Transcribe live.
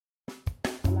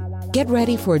Get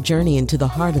ready for a journey into the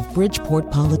heart of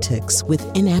Bridgeport politics with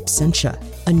In Absentia,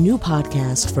 a new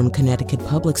podcast from Connecticut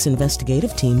Public's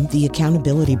investigative team, The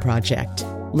Accountability Project.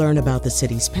 Learn about the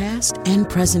city's past and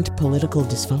present political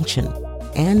dysfunction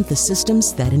and the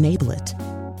systems that enable it.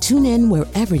 Tune in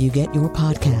wherever you get your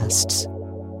podcasts.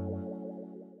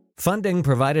 Funding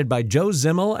provided by Joe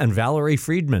Zimmel and Valerie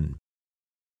Friedman.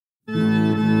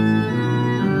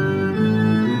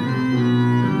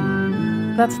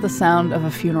 That's the sound of a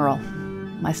funeral.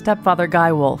 My stepfather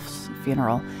Guy Wolf's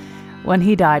funeral. When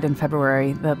he died in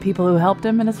February, the people who helped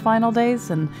him in his final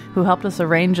days and who helped us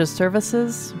arrange his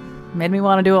services made me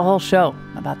want to do a whole show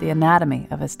about the anatomy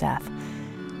of his death.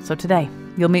 So today,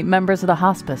 you'll meet members of the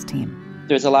hospice team.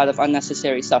 There's a lot of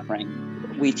unnecessary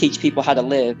suffering. We teach people how to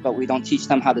live, but we don't teach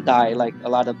them how to die like a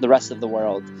lot of the rest of the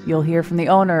world. You'll hear from the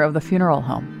owner of the funeral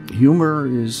home. Humor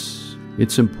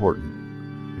it's important.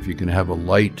 If you can have a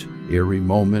light, airy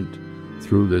moment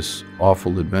through this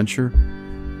awful adventure,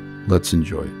 let's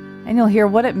enjoy it. And you'll hear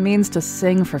what it means to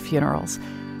sing for funerals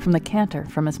from the cantor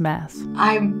from his mass.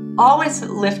 I'm always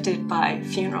lifted by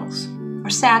funerals, or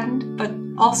saddened, but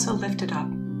also lifted up.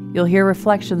 You'll hear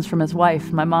reflections from his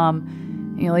wife, my mom,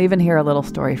 and you'll even hear a little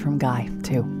story from Guy,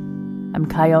 too. I'm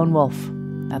Chion Wolf.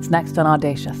 That's next on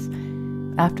Audacious,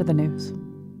 after the news.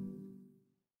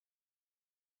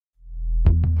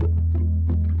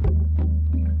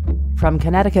 From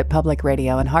Connecticut Public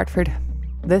Radio in Hartford,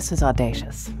 this is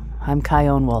Audacious. I'm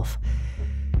Chion Wolf.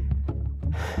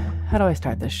 How do I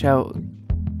start this show?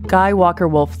 Guy Walker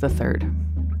Wolf III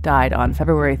died on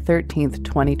February 13th,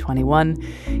 2021.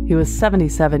 He was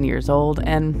 77 years old,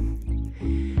 and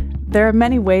there are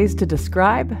many ways to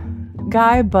describe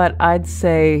Guy, but I'd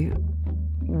say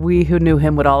we who knew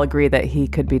him would all agree that he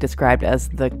could be described as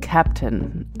the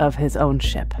captain of his own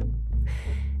ship.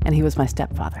 And he was my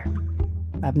stepfather.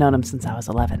 I've known him since I was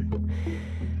 11.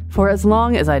 For as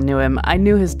long as I knew him, I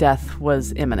knew his death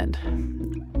was imminent.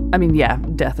 I mean, yeah,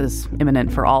 death is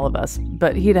imminent for all of us,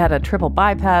 but he'd had a triple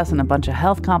bypass and a bunch of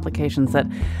health complications that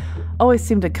always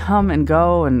seemed to come and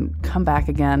go and come back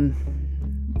again.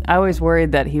 I always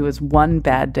worried that he was one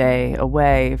bad day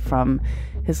away from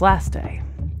his last day.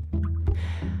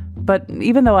 But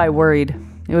even though I worried,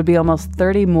 it would be almost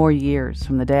 30 more years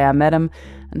from the day I met him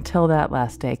until that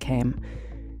last day came.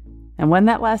 And when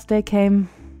that last day came,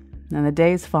 and the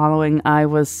days following, I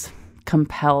was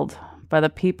compelled by the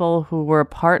people who were a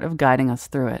part of guiding us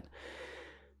through it.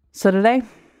 So today,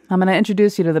 I'm going to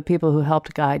introduce you to the people who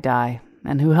helped Guy die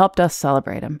and who helped us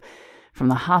celebrate him. From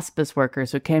the hospice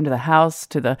workers who came to the house,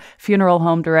 to the funeral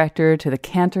home director, to the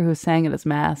cantor who sang at his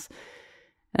mass.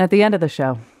 And at the end of the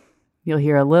show, you'll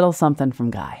hear a little something from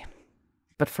Guy.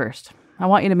 But first, I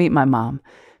want you to meet my mom,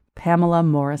 Pamela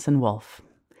Morrison Wolf.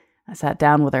 I sat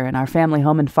down with her in our family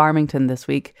home in Farmington this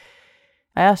week.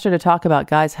 I asked her to talk about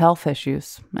Guy's health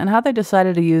issues and how they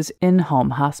decided to use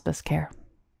in-home hospice care.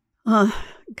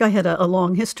 Guy had a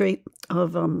long history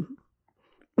of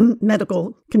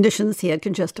medical conditions. He had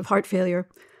congestive heart failure.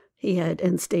 He had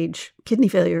end-stage kidney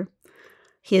failure.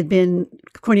 He had been,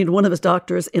 according to one of his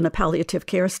doctors, in a palliative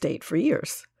care state for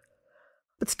years.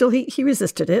 But still, he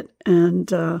resisted it.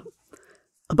 And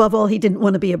above all, he didn't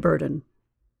want to be a burden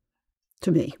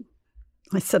to me.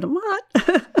 I said,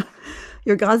 what?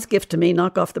 You're God's gift to me.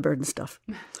 Knock off the burden stuff.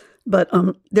 But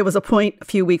there was a point a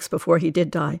few weeks before he did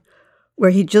die where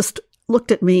he just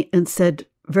looked at me and said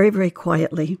very, very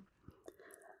quietly,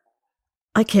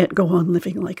 I can't go on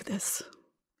living like this.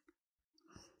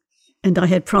 And I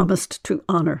had promised to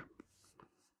honor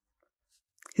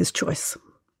his choice.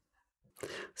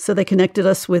 So they connected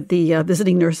us with the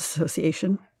Visiting Nurse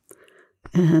Association,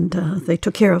 and they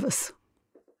took care of us.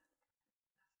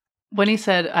 When he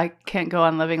said, I can't go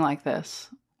on living like this,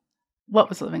 what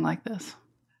was living like this?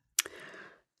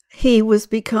 He was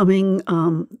becoming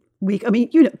weak. I mean,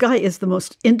 Guy is the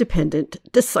most independent,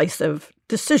 decisive,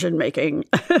 decision-making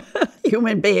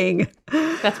human being.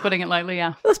 That's putting it lightly,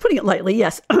 yeah. That's putting it lightly,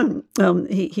 yes.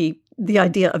 The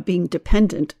idea of being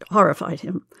dependent horrified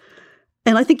him.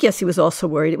 And I think, yes, he was also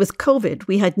worried. It was COVID.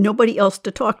 We had nobody else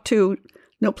to talk to,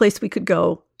 no place we could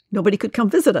go. Nobody could come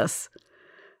visit us.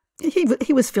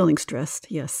 He was feeling stressed,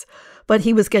 yes. But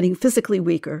he was getting physically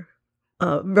weaker.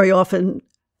 Very often,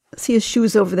 see his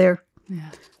shoes over there?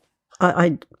 Yeah.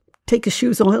 I'd take his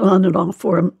shoes on and off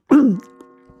for him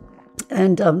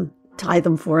and tie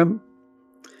them for him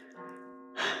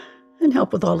and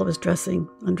help with all of his dressing,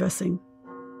 undressing.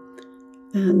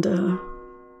 And,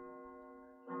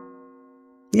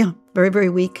 very, very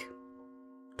weak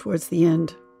towards the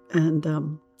end. And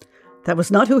that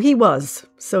was not who he was.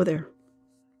 So there.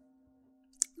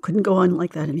 Couldn't go on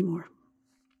like that anymore.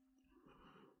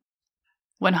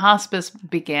 when hospice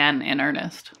began in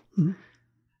earnest. Mm-hmm.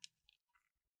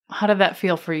 How did that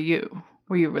feel for you?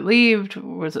 Were you relieved?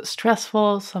 Was it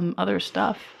stressful? Some other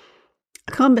stuff?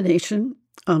 A combination.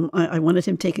 I wanted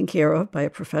him taken care of by a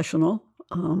professional,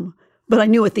 but I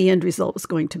knew what the end result was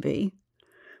going to be.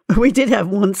 We did have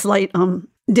one slight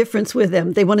difference with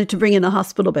them. They wanted to bring in a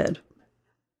hospital bed.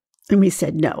 And we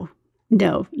said, no.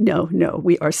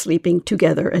 We are sleeping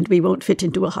together and we won't fit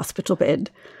into a hospital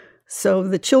bed. So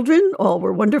the children all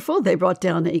were wonderful. They brought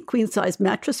down a queen-size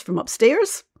mattress from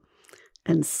upstairs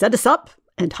and set us up,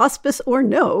 and hospice or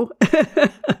no,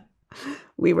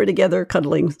 we were together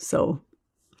cuddling. So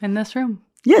in this room?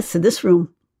 Yes, in this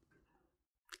room.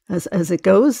 As it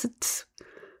goes, it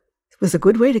was a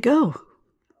good way to go.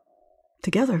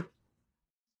 Together.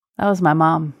 That was my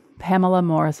mom, Pamela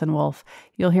Morrison Wolf.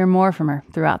 You'll hear more from her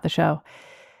throughout the show.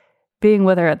 Being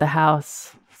with her at the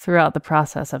house throughout the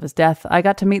process of his death, I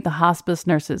got to meet the hospice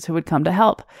nurses who would come to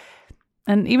help.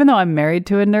 And even though I'm married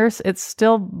to a nurse, it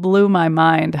still blew my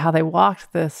mind how they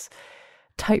walked this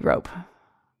tightrope.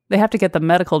 They have to get the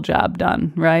medical job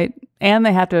done, right? And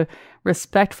they have to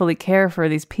respectfully care for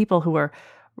these people who are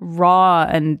raw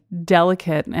and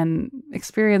delicate and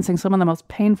experiencing some of the most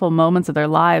painful moments of their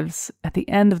lives at the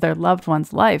end of their loved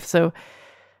one's life. So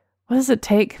what does it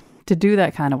take to do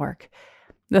that kind of work?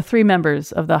 The 3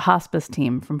 members of the hospice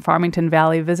team from Farmington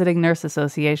Valley Visiting Nurse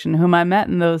Association, whom I met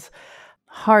in those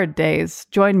hard days,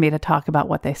 joined me to talk about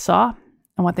what they saw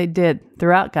and what they did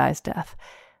throughout Guy's death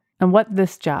and what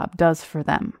this job does for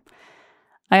them.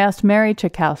 I asked Mary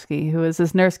Chakowski, who is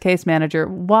his nurse case manager,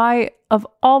 why, of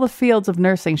all the fields of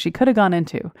nursing she could have gone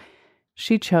into,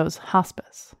 she chose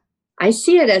hospice. I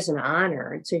see it as an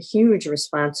honor. It's a huge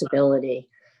responsibility.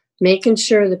 Making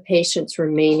sure the patient's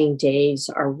remaining days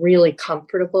are really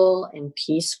comfortable and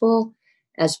peaceful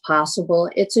as possible.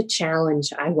 It's a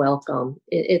challenge I welcome.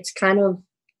 It's kind of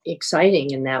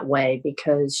exciting in that way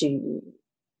because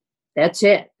that's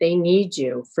it. They need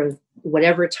you for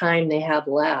whatever time they have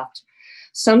left.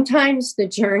 Sometimes the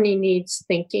journey needs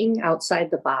thinking outside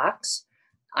the box.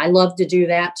 I love to do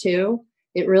that too.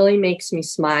 It really makes me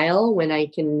smile when I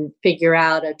can figure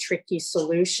out a tricky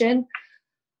solution.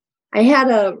 I had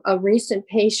a recent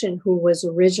patient who was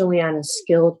originally on a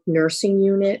skilled nursing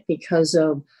unit because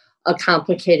of a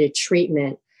complicated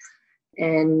treatment.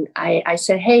 And I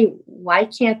said, hey, why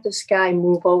can't this guy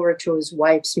move over to his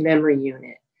wife's memory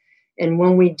unit? And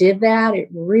when we did that, it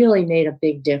really made a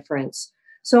big difference.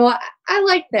 So I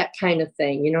like that kind of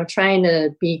thing, trying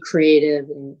to be creative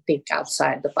and think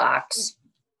outside the box.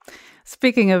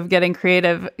 Speaking of getting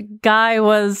creative, Guy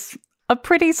was a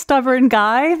pretty stubborn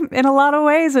guy in a lot of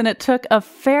ways, and it took a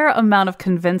fair amount of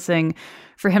convincing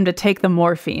for him to take the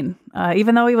morphine,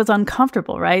 even though he was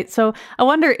uncomfortable, right? So I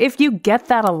wonder if you get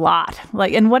that a lot,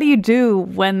 and what do you do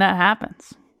when that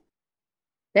happens?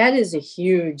 That is a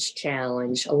huge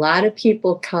challenge. A lot of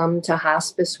people come to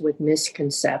hospice with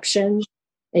misconceptions.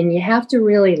 And you have to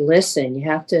really listen. You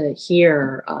have to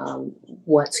hear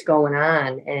what's going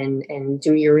on and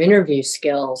do your interview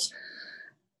skills.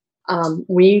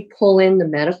 We pull in the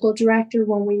medical director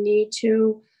when we need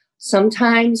to.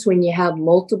 Sometimes when you have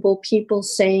multiple people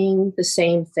saying the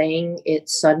same thing, it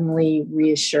suddenly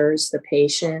reassures the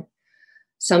patient.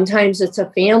 Sometimes it's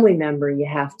a family member you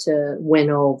have to win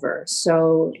over.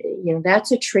 So,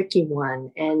 that's a tricky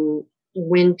one. And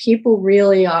when people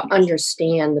really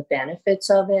understand the benefits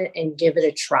of it and give it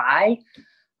a try,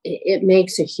 it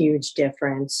makes a huge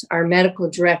difference. Our medical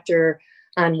director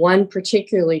on one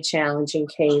particularly challenging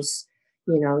case,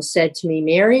 said to me,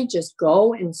 Mary, just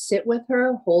go and sit with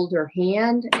her, hold her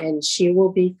hand, and she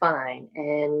will be fine.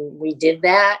 And we did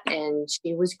that, and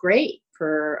she was great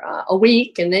for a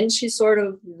week. And then she sort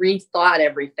of rethought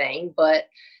everything. But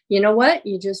you know what?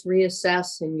 You just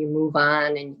reassess and you move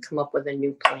on and you come up with a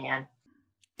new plan.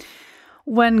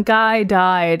 When Guy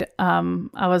died,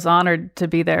 I was honored to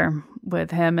be there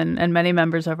with him and many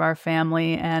members of our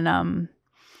family. And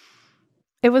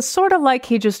it was sort of like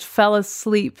he just fell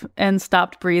asleep and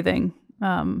stopped breathing.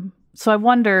 So I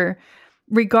wonder,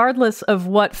 regardless of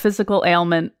what physical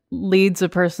ailment leads a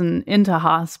person into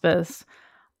hospice,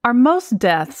 are most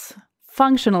deaths,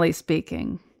 functionally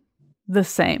speaking, the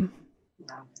same?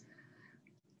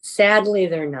 Sadly,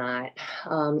 they're not.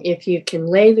 If you can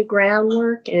lay the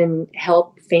groundwork and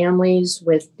help families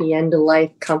with the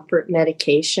end-of-life comfort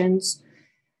medications,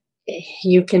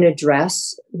 you can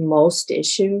address most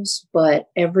issues, but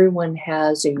everyone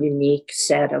has a unique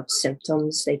set of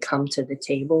symptoms they come to the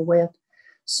table with.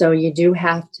 So you do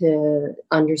have to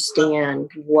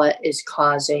understand what is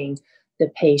causing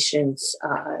the patient's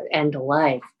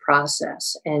end-of-life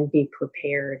process and be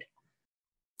prepared.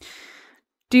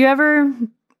 Do you ever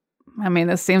I mean,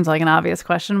 this seems like an obvious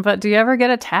question, but do you ever get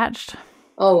attached?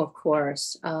 Oh, of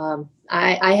course.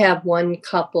 I have one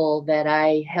couple that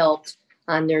I helped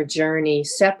on their journey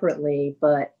separately,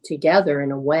 but together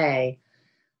in a way.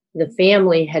 The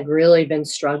family had really been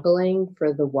struggling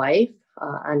for the wife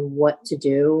on what to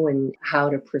do and how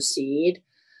to proceed.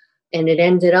 And it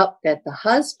ended up that the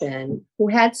husband, who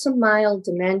had some mild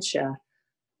dementia,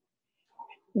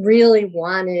 really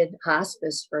wanted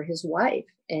hospice for his wife.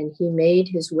 And he made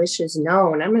his wishes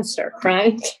known. I'm going to start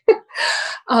crying.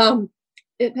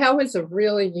 That was a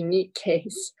really unique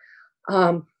case.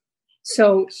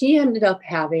 So he ended up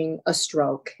having a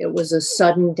stroke. It was a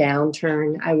sudden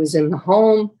downturn. I was in the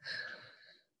home,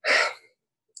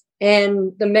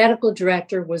 and the medical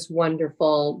director was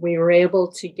wonderful. We were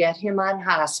able to get him on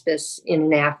hospice in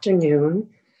an afternoon.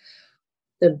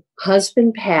 The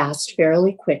husband passed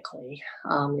fairly quickly.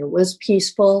 It was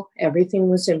peaceful. Everything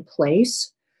was in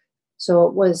place.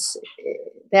 So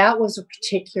that was a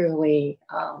particularly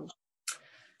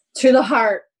to the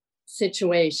heart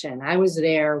situation. I was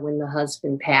there when the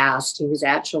husband passed. He was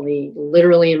actually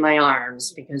literally in my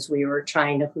arms because we were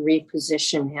trying to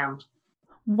reposition him.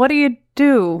 What do you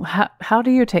do? How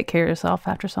do you take care of yourself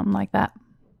after something like that?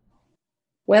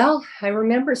 Well, I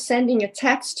remember sending a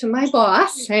text to my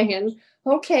boss saying,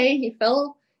 okay,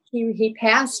 he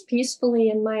passed peacefully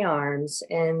in my arms.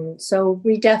 And so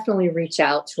we definitely reach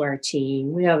out to our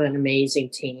team. We have an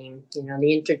amazing team, the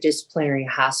interdisciplinary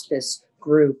hospice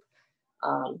group.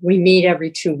 We meet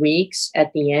every 2 weeks.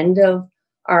 At the end of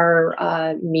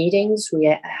our meetings,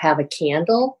 we have a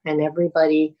candle and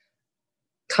everybody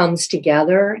comes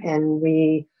together and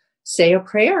we say a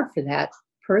prayer for that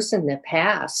person that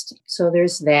passed. So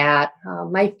there's that.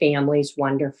 My family's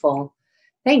wonderful.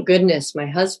 Thank goodness my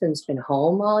husband's been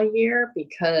home all year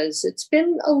because it's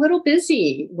been a little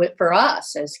busy for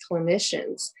us as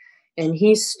clinicians. And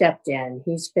he's stepped in.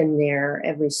 He's been there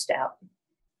every step.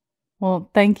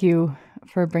 Well, thank you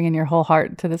for bringing your whole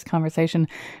heart to this conversation.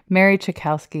 Mary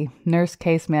Czachowski, nurse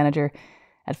case manager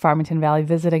at Farmington Valley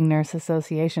Visiting Nurse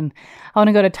Association. I want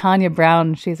to go to Tanya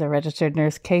Brown. She's a registered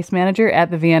nurse case manager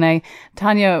at the VNA.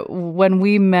 Tanya, when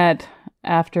we met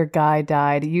after Guy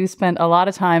died, you spent a lot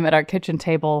of time at our kitchen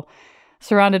table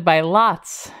surrounded by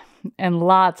lots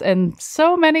and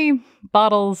so many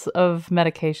bottles of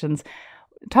medications.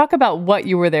 Talk about what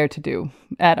you were there to do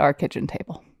at our kitchen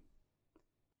table.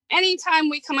 Anytime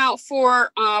we come out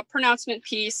for a pronouncement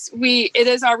piece, it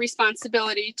is our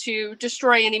responsibility to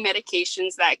destroy any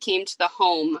medications that came to the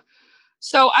home.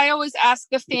 So I always ask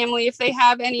the family if they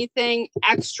have anything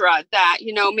extra that,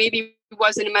 maybe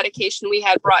wasn't a medication we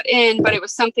had brought in, but it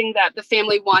was something that the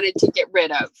family wanted to get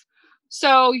rid of.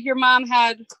 So your mom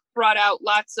had brought out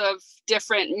lots of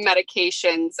different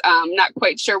medications. Not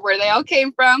quite sure where they all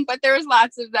came from, but there was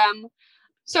lots of them.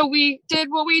 So we did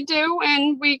what we do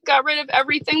and we got rid of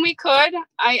everything we could.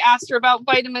 I asked her about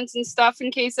vitamins and stuff in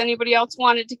case anybody else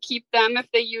wanted to keep them if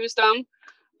they used them.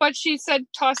 But she said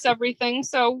toss everything.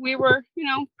 So we were,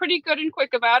 pretty good and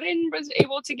quick about it and was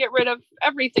able to get rid of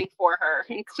everything for her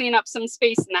and clean up some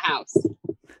space in the house.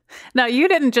 Now, you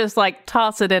didn't just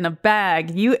toss it in a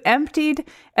bag. You emptied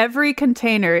every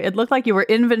container. It looked like you were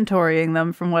inventorying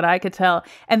them from what I could tell.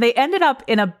 And they ended up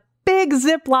in a big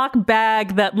Ziploc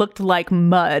bag that looked like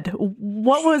mud.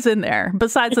 What was in there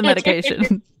besides the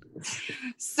medication?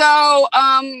 So,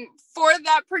 for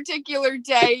that particular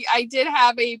day, I did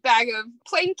have a bag of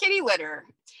plain kitty litter.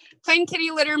 Plain kitty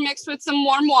litter mixed with some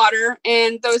warm water,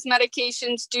 and those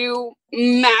medications do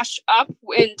mash up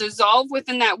and dissolve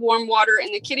within that warm water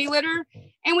in the kitty litter.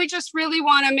 And we just really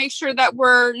want to make sure that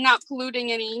we're not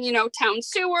polluting any, town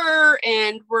sewer,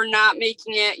 and we're not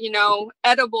making it,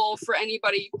 edible for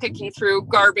anybody picking through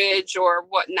garbage or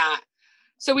whatnot.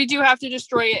 So we do have to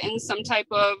destroy it in some type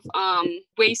of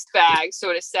waste bag,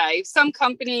 so to say. Some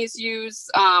companies use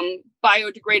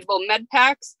biodegradable med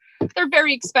packs. They're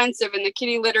very expensive, and the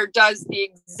kitty litter does the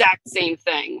exact same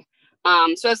thing.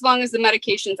 So as long as the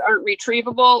medications aren't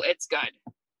retrievable, it's good.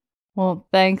 Well,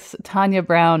 thanks, Tanya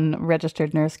Brown,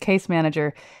 registered nurse case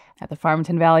manager at the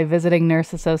Farmington Valley Visiting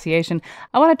Nurse Association.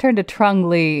 I want to turn to Trung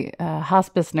Lee,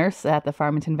 hospice nurse at the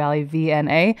Farmington Valley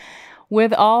VNA.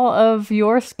 With all of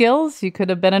your skills, you could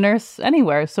have been a nurse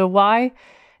anywhere. So why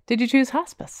did you choose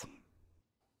hospice?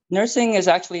 Nursing is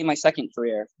actually my second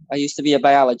career. I used to be a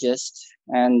biologist,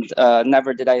 and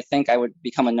never did I think I would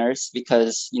become a nurse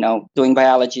because, doing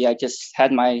biology, I just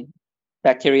had my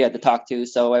bacteria to talk to,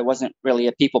 so I wasn't really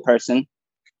a people person.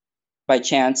 By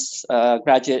chance, a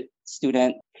graduate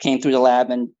student came through the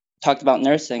lab and talked about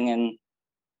nursing, and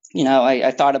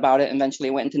I thought about it and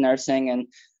eventually went into nursing, and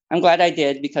I'm glad I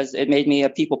did, because it made me a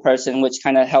people person, which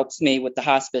kind of helps me with the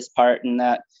hospice part, and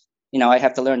that, I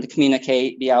have to learn to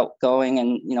communicate, be outgoing,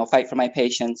 and, fight for my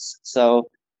patients. So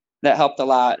that helped a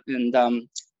lot. And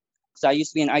so I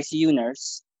used to be an ICU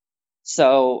nurse.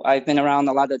 So I've been around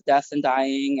a lot of death and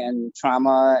dying and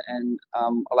trauma, and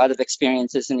a lot of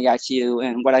experiences in the ICU.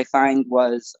 And what I find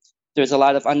was there's a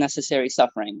lot of unnecessary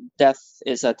suffering. Death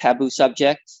is a taboo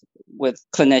subject with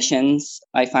clinicians.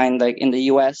 I find, like, in the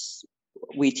US,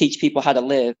 we teach people how to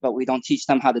live, but we don't teach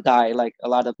them how to die like a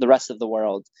lot of the rest of the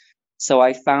world. So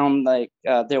I found, like,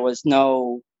 there was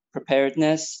no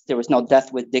preparedness. There was no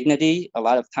death with dignity. A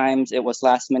lot of times it was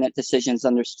last minute decisions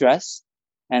under stress.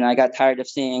 And I got tired of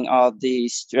seeing all the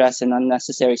stress and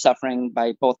unnecessary suffering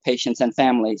by both patients and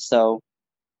families. So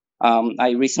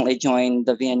I recently joined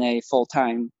the VNA full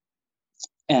time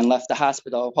and left the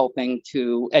hospital, hoping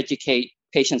to educate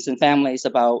patients and families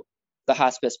about the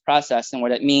hospice process and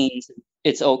what it means.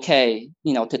 It's okay,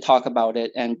 to talk about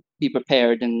it and be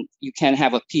prepared, and you can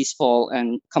have a peaceful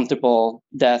and comfortable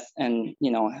death, and,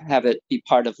 have it be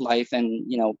part of life. And,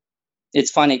 it's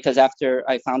funny because after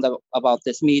I found out about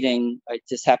this meeting, I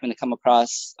just happened to come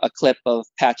across a clip of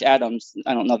Patch Adams.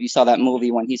 I don't know if you saw that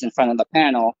movie, when he's in front of the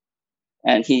panel,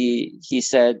 and he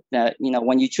said that,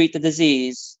 when you treat the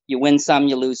disease, you win some,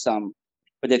 you lose some.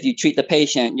 But if you treat the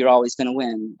patient, you're always going to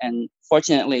win. And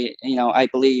fortunately, I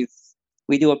believe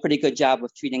we do a pretty good job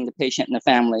of treating the patient and the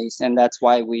families. And that's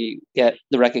why we get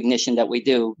the recognition that we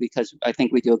do, because I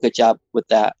think we do a good job with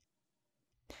that.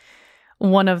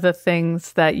 One of the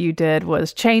things that you did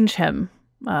was change him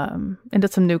into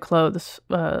some new clothes.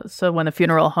 So when the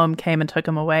funeral home came and took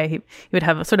him away, he would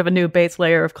have a sort of a new base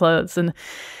layer of clothes. And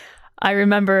I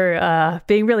remember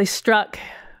being really struck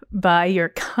by your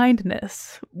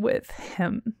kindness with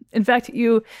him. In fact,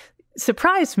 you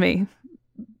surprised me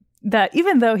that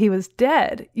even though he was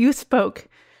dead, you spoke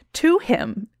to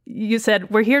him. You said,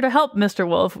 "We're here to help, Mr.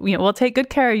 Wolf. We'll take good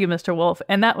care of you, Mr. Wolf."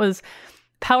 And that was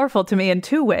powerful to me in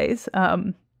two ways.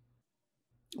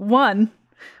 One,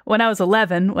 when I was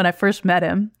 11, when I first met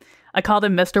him, I called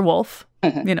him Mr. Wolf,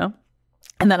 and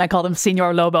then I called him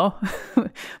Senor Lobo.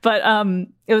 But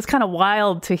it was kind of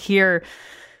wild to hear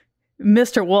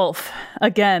Mr. Wolf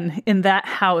again in that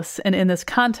house and in this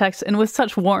context and with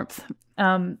such warmth.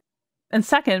 And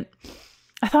second,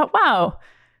 I thought, wow,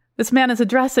 this man is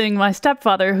addressing my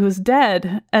stepfather who's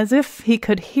dead as if he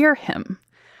could hear him.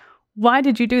 Why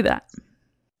did you do that?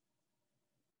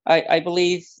 I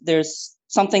believe there's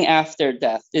something after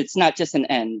death. It's not just an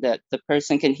end, that the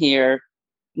person can hear,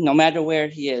 no matter where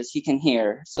he is, he can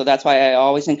hear. So that's why I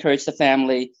always encourage the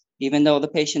family, even though the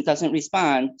patient doesn't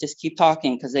respond, just keep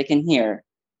talking, because they can hear.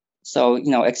 So,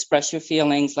 express your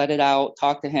feelings, let it out,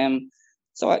 talk to him.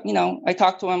 So, I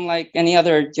talk to him like any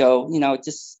other Joe,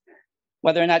 just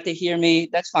whether or not they hear me,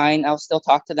 that's fine. I'll still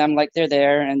talk to them like they're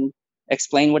there and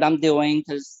explain what I'm doing,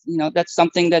 because, that's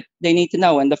something that they need to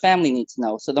know and the family needs to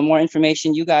know. So the more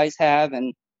information you guys have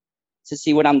and to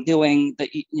see what I'm doing,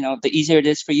 the easier it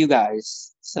is for you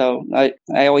guys. So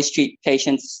I always treat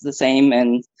patients the same,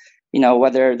 and,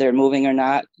 whether they're moving or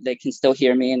not, they can still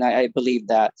hear me. And I believe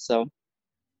that. So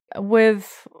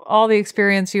with all the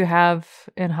experience you have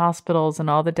in hospitals and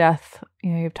all the death,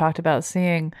 you've talked about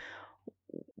seeing,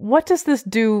 what does this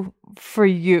do for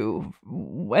you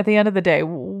at the end of the day?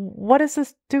 What does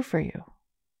this do for you?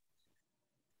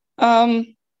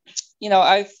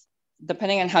 I've,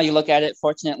 depending on how you look at it,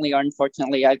 fortunately or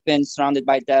unfortunately, I've been surrounded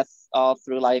by death all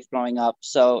through life growing up.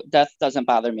 So death doesn't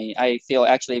bother me. I feel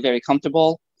actually very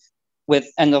comfortable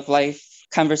with end of life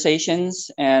conversations,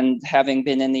 and having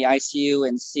been in the ICU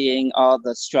and seeing all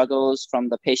the struggles from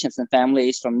the patients and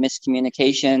families, from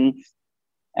miscommunication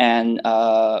and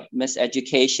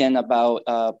miseducation about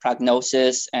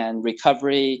prognosis and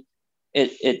recovery,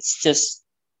 it's just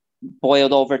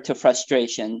boiled over to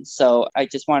frustration. So I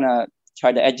just want to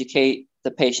try to educate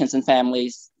the patients and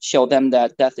families, show them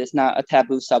that death is not a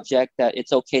taboo subject, that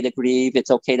it's okay to grieve,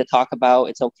 it's okay to talk about,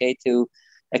 it's okay to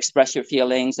express your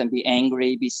feelings and be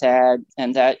angry, be sad.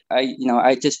 And that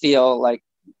I just feel like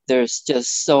there's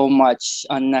just so much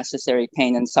unnecessary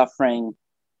pain and suffering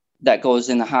that goes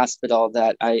in the hospital,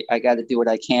 that I got to do what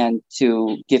I can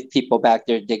to give people back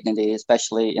their dignity,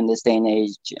 especially in this day and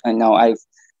age. I know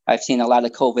I've seen a lot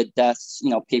of COVID deaths,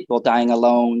 people dying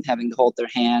alone, having to hold their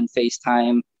hand,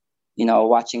 FaceTime,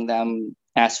 watching them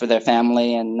ask for their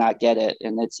family and not get it.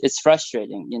 And it's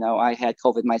frustrating. I had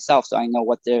COVID myself, so I know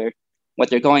what they're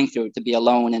going through, to be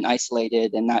alone and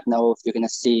isolated and not know if you're going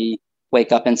to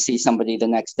wake up and see somebody the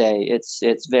next day.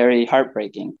 It's very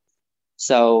heartbreaking.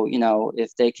 So,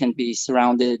 if they can be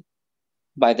surrounded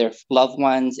by their loved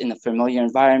ones in a familiar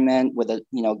environment with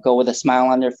go with a smile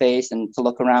on their face, and to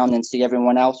look around and see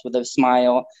everyone else with a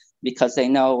smile, because they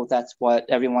know that's what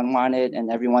everyone wanted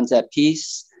and everyone's at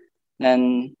peace,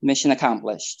 then mission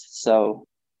accomplished. So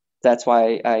that's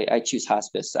why I choose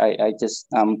hospice. I just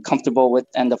comfortable with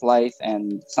end of life,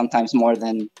 and sometimes more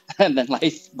than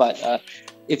life. But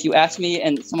if you ask me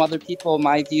and some other people,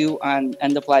 my view on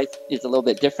end of life is a little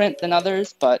bit different than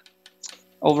others, but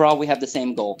overall we have the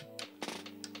same goal.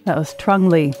 That was Trung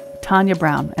Le, Tanya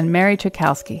Brown, and Mary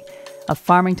Chakowski of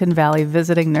Farmington Valley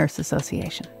Visiting Nurse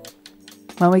Association.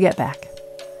 When we get back,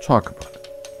 talk about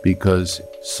it, because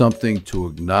something to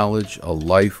acknowledge a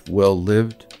life well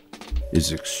lived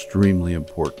is extremely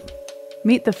important.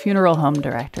 Meet the funeral home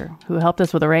director who helped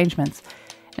us with arrangements,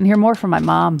 and hear more from my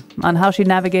mom on how she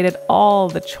navigated all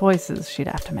the choices she'd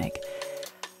have to make.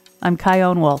 I'm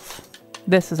Chion Wolf.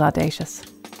 This is Audacious.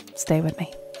 Stay with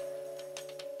me.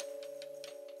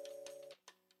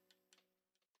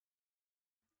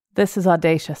 This is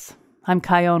Audacious. I'm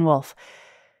Chion Wolf.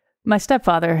 My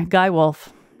stepfather, Guy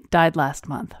Wolf, died last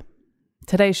month.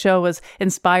 Today's show was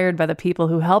inspired by the people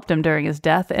who helped him during his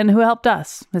death and who helped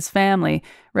us, his family,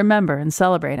 remember and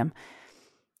celebrate him.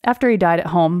 After he died at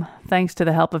home, thanks to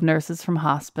the help of nurses from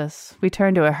hospice, we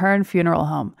turned to Ahern Funeral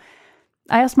Home.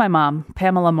 I asked my mom,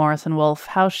 Pamela Morrison Wolf,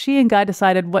 how she and Guy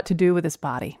decided what to do with his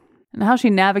body and how she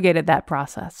navigated that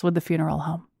process with the funeral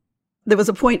home. There was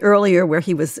a point earlier where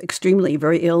he was extremely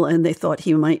very ill and they thought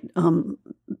he might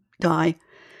die.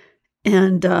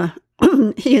 And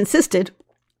he insisted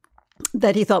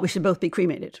that he thought we should both be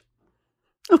cremated.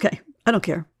 Okay, I don't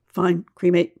care. Fine,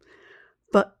 cremate.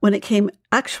 But when it came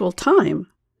actual time,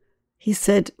 he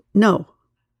said, no,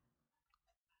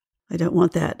 I don't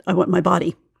want that. I want my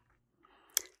body.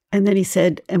 And then he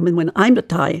said, and when I'm to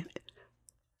die,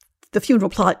 the funeral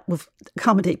plot will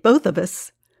accommodate both of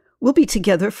us. We'll be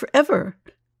together forever.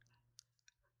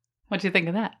 What do you think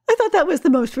of that? I thought that was the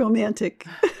most romantic.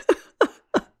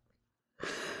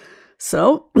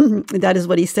 So that is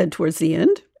what he said towards the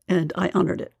end, and I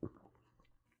honored it.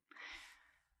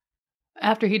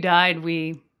 After he died,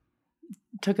 we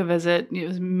took a visit. It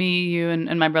was me, you,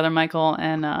 and my brother Michael,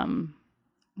 and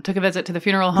took a visit to the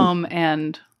funeral home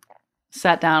and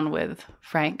sat down with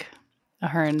Frank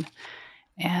Ahern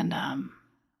and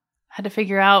had to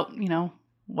figure out,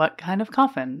 what kind of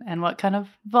coffin and what kind of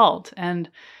vault and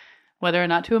whether or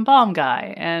not to embalm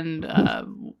Guy and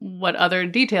what other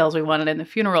details we wanted in the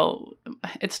funeral.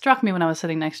 It struck me when I was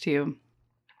sitting next to you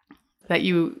that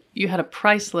you had a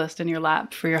price list in your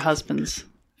lap for your husband's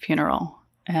funeral.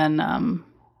 And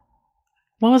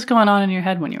what was going on in your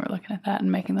head when you were looking at that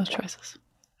and making those choices?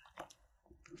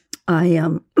 I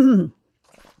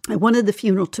wanted the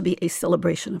funeral to be a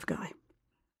celebration of Guy.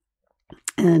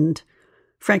 And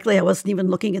frankly, I wasn't even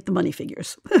looking at the money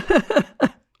figures.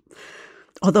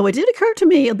 Although it did occur to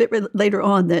me a bit later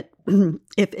on that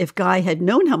if Guy had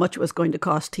known how much it was going to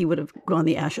cost, he would have gone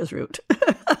the ashes route.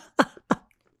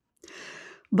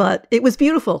 But it was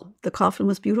beautiful. The coffin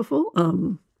was beautiful.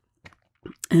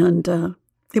 And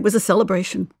it was a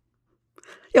celebration.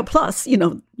 Yeah, plus,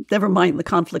 never mind the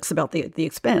conflicts about the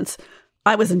expense.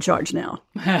 I was in charge now.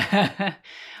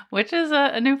 Which is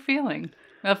a new feeling.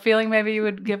 A feeling maybe you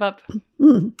would give up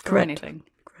for anything.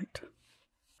 Correct.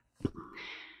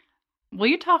 Will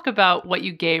you talk about what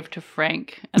you gave to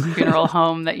Frank at the funeral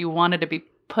home that you wanted to be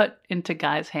put into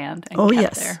Guy's hand and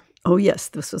kept there? Oh, yes.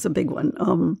 This was a big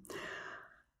one.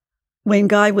 When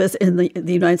Guy was in the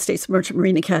United States Merchant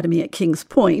Marine Academy at Kings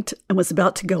Point and was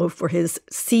about to go for his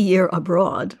sea year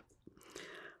abroad,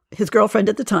 his girlfriend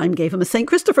at the time gave him a St.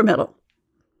 Christopher medal.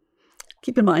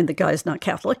 Keep in mind the Guy's not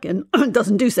Catholic and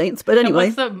doesn't do saints, but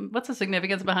anyway. What's the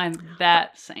significance behind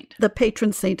that saint? The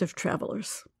patron saint of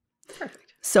travelers. Perfect.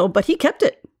 So, but he kept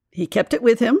it. He kept it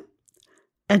with him,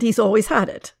 and he's always had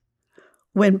it.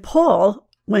 When Paul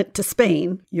went to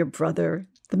Spain, your brother,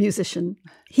 the musician,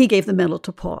 he gave the medal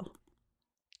to Paul.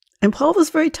 And Paul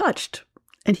was very touched,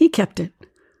 and he kept it.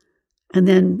 And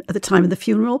then at the time of the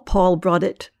funeral, Paul brought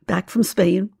it back from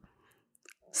Spain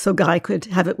so Guy could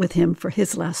have it with him for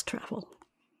his last travel.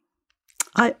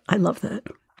 I love that.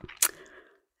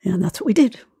 And that's what we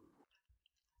did.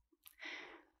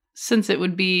 Since it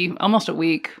would be almost a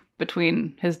week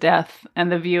between his death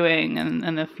and the viewing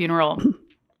and the funeral,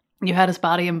 you had his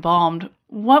body embalmed.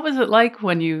 What was it like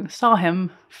when you saw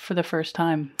him for the first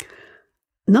time?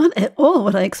 Not at all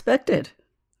what I expected.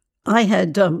 I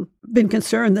had been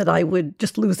concerned that I would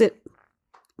just lose it,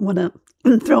 want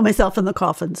to throw myself in the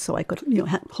coffin so I could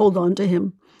hold on to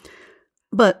him.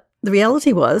 But the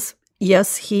reality was,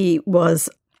 yes, he was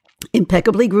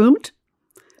impeccably groomed,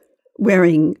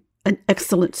 wearing an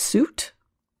excellent suit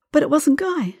But it wasn't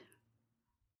Guy.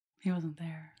 He wasn't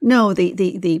there. No,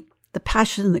 the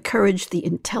passion, the courage, the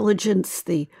intelligence,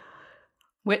 the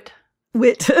wit.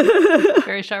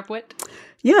 Very sharp wit.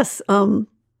 Yes. And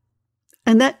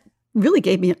that really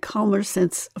gave me a calmer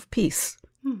sense of peace.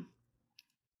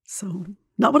 So,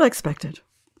 not what I expected.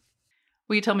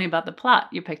 Will you tell me about the plot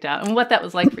you picked out and what that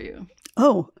was like for you?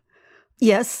 Oh,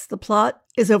 yes, the plot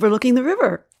is overlooking the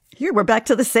river. Here, we're back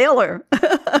to the sailor.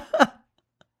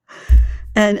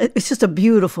 And it's just a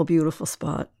beautiful, beautiful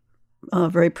spot.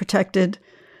 Very protected.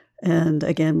 And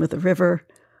again, with the river,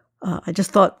 I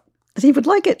just thought that he would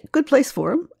like it. Good place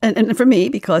for him. And for me,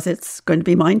 because it's going to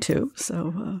be mine too.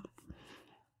 So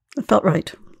it felt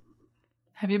right.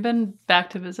 Have you been back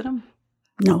to visit him?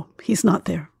 No, he's not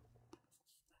there.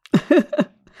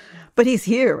 But he's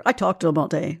here. I talk to him all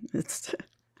day.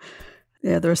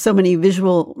 There are so many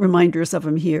visual reminders of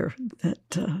him here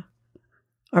that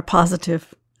are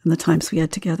positive in the times we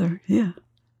had together. Yeah.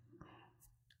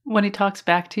 When he talks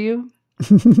back to you,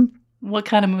 what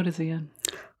kind of mood is he in?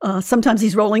 Sometimes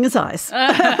he's rolling his eyes.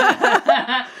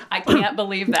 I can't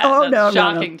believe that. Oh, That's no,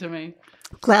 shocking to me.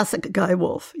 Classic Guy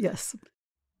Wolf, yes.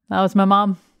 That was my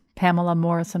mom, Pamela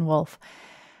Morrison Wolf.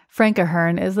 Frank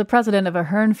Ahern is the president of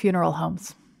Ahern Funeral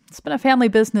Homes. It's been a family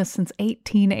business since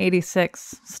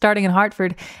 1886, starting in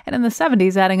Hartford, and in the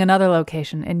 70s adding another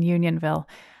location in Unionville.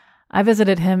 I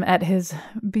visited him at his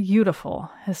beautiful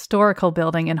historical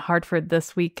building in Hartford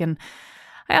this week, and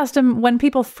I asked him, when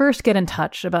people first get in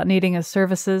touch about needing his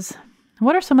services,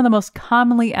 what are some of the most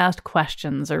commonly asked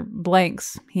questions or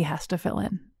blanks he has to fill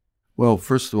in? Well,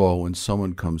 first of all, when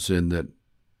someone comes in that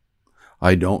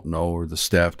I don't know or the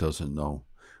staff doesn't know,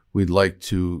 we'd like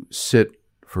to sit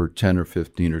for 10 or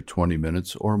 15 or 20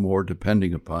 minutes or more,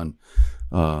 depending upon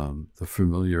the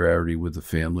familiarity with the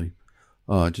family.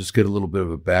 Just get a little bit of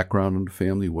a background on the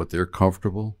family, what they're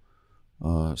comfortable,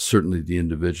 certainly the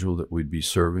individual that we'd be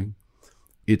serving.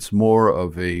 It's more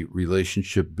of a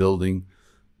relationship building,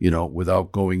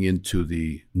 without going into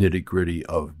the nitty-gritty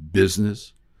of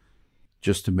business,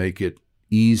 just to make it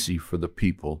easy for the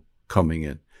people coming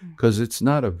in, because it's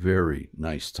not a very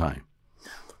nice time.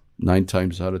 9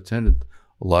 times out of 10,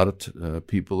 a lot of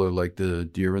people are like the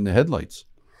deer in the headlights.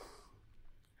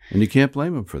 And you can't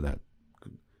blame them for that,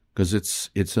 because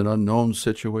it's an unknown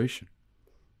situation.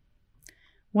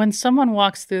 When someone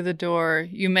walks through the door,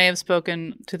 you may have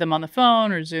spoken to them on the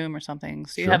phone or Zoom or something,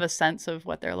 so you have a sense of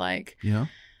what they're like. Yeah.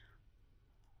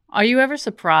 Are you ever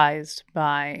surprised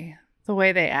by the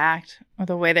way they act or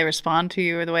the way they respond to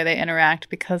you or the way they interact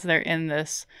because they're in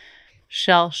this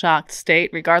shell-shocked state,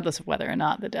 regardless of whether or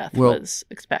not the death was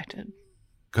expected?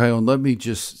 Kyle, let me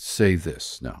just say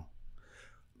this now.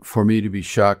 For me to be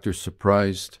shocked or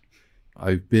surprised,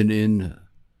 I've been in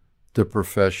the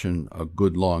profession a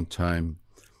good long time.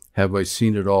 Have I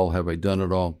seen it all? Have I done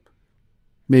it all?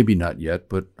 Maybe not yet,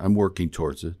 but I'm working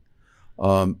towards it.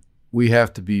 We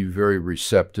have to be very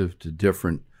receptive to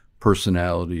different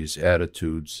personalities,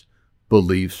 attitudes,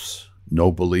 beliefs,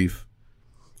 no belief.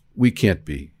 We can't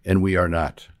be, and we are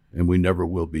not, and we never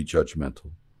will be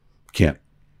judgmental. Can't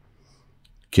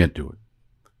do it.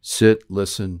 Sit,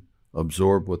 listen,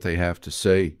 absorb what they have to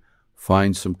say,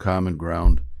 find some common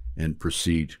ground, and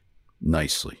proceed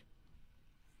nicely.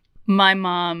 My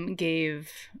mom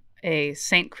gave a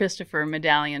St. Christopher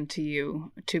medallion to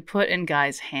you to put in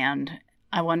Guy's hand.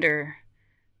 I wonder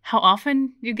how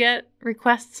often you get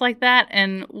requests like that,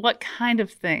 and what kind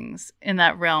of things in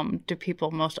that realm do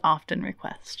people most often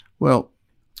request? Well,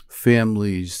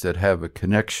 families that have a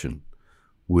connection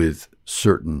with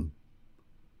certain,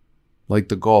 like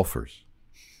the golfers.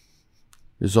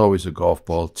 There's always a golf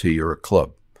ball, tee, or a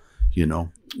club,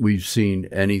 We've seen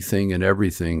anything and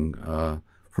everything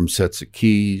from sets of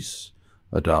keys,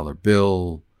 a dollar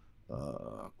bill,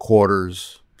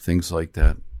 quarters, things like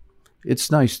that.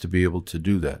 It's nice to be able to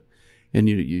do that. And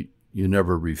you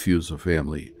never refuse a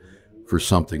family for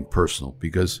something personal,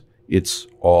 because it's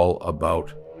all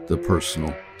about the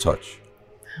personal touch.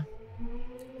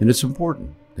 And it's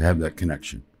important to have that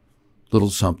connection. Little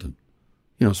something,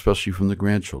 especially from the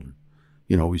grandchildren.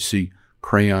 We see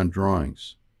crayon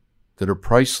drawings that are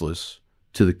priceless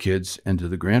to the kids and to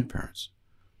the grandparents.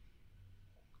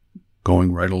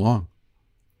 Going right along.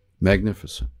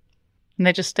 Magnificent. And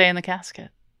they just stay in the casket.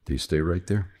 They stay right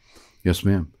there. Yes,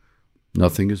 ma'am.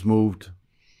 Nothing is moved.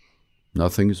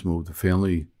 Nothing is moved. The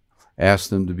family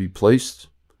asked them to be placed,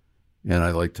 and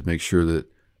I like to make sure that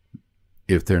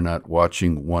if they're not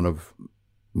watching one of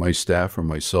my staff or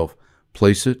myself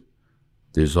place it,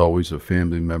 there's always a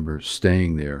family member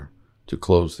staying there to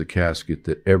close the casket,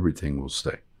 that everything will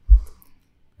stay.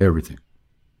 Everything.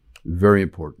 Very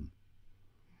important.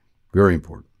 Very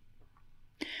important.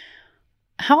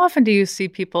 How often do you see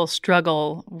people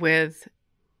struggle with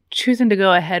choosing to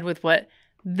go ahead with what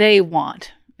they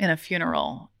want in a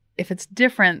funeral if it's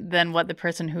different than what the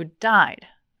person who died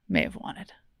may have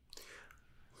wanted?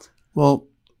 Well,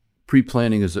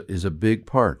 pre-planning is a big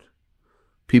part.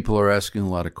 People are asking a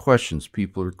lot of questions.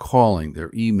 People are calling,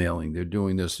 they're emailing, they're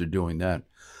doing this, they're doing that.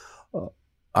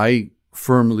 I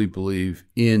firmly believe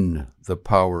in the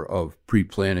power of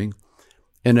pre-planning,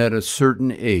 and at a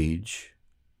certain age,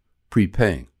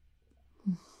 prepaying.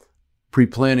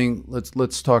 Pre-planning,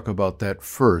 let's talk about that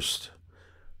first.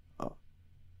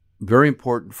 Very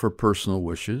important for personal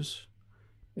wishes,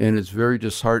 and it's very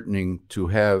disheartening to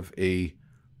have a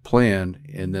plan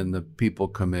and then the people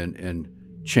come in and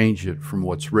change it from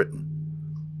what's written.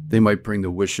 They might bring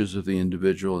the wishes of the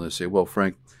individual and they say, well,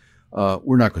 Frank,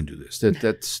 we're not going to do this.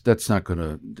 That's not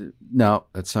going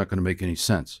to make any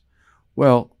sense.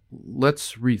 Well,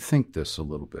 let's rethink this a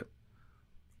little bit.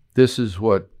 This is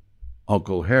what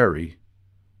Uncle Harry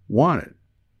wanted.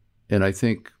 And I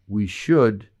think we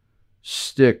should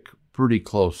stick pretty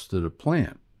close to the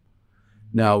plan.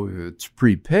 Now, if it's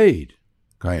prepaid,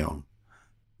 Guyon,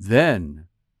 then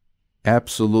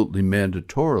absolutely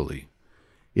mandatorily,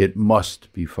 it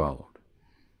must be followed.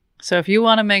 So if you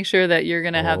want to make sure that you're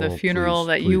going to have the funeral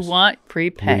that you want,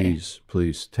 prepay.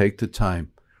 Please take the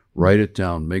time, write it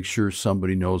down, make sure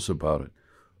somebody knows about it.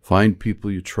 Find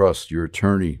people you trust, your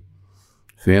attorney,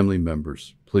 family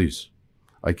members, please.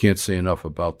 I can't say enough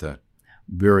about that.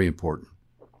 Very important.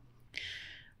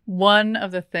 One of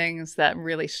the things that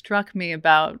really struck me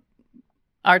about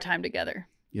our time together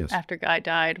after Guy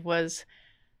died was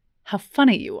how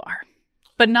funny you are.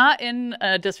 But not in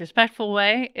a disrespectful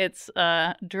way. It's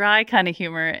a dry kind of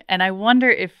humor. And I wonder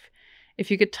if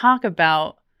you could talk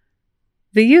about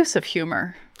the use of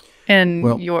humor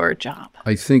in your job.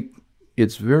 I think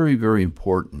it's very, very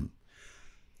important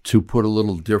to put a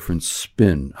little different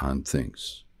spin on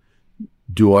things.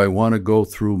 Do I want to go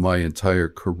through my entire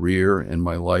career and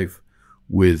my life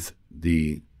with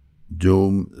the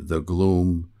doom, the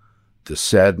gloom, the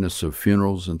sadness of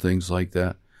funerals and things like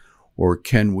that? Or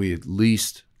can we at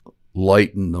least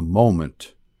lighten the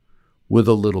moment with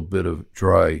a little bit of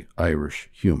dry Irish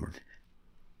humor?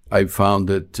 I've found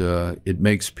that it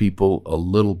makes people a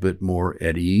little bit more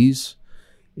at ease.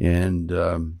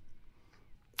 And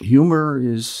humor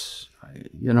is,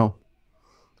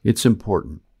 it's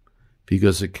important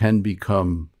because it can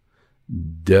become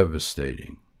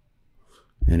devastating.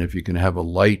 And if you can have a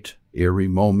light, airy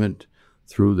moment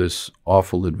through this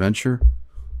awful adventure,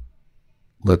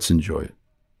 let's enjoy it.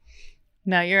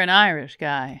 Now, you're an Irish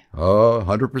guy.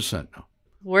 100% now.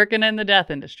 Working in the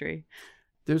death industry.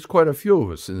 There's quite a few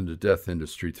of us in the death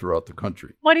industry throughout the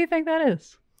country. What do you think that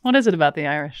is? What is it about the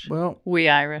Irish? Well, we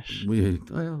Irish.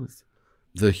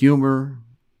 The humor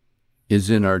is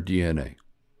in our DNA.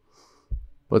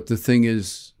 But the thing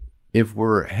is, if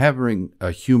we're having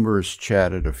a humorous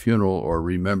chat at a funeral or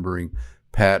remembering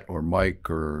Pat or Mike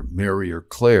or Mary or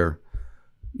Claire,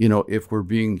 if we're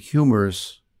being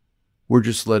humorous, we're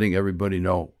just letting everybody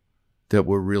know that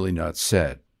we're really not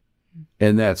sad.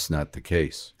 And that's not the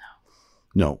case.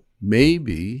 No.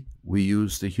 Maybe we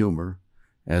use the humor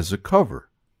as a cover,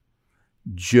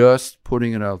 just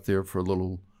putting it out there for a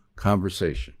little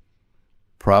conversation.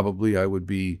 Probably I would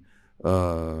be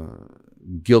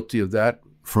guilty of that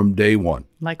from day one.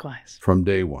 Likewise. From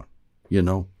day one,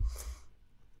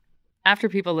 After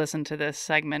people listen to this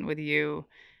segment with you,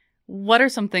 what are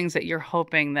some things that you're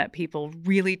hoping that people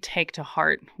really take to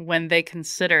heart when they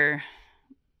consider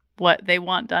what they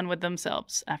want done with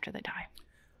themselves after they die?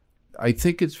 I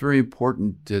think it's very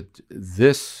important that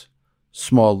this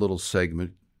small little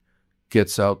segment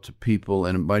gets out to people,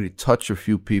 and it might touch a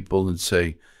few people and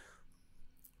say,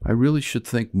 I really should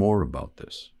think more about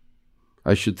this.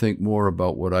 I should think more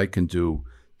about what I can do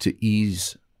to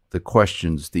ease the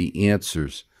questions, the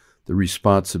answers, the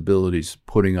responsibilities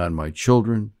putting on my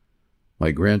children,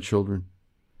 my grandchildren.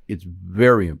 It's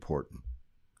very important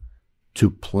to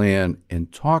plan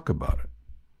and talk about it.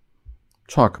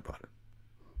 Talk about it.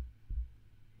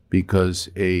 Because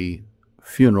a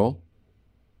funeral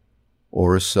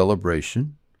or a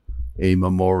celebration, a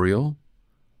memorial,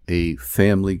 a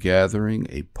family gathering,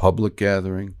 a public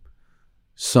gathering,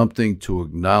 something to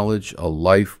acknowledge a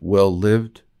life well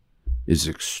lived is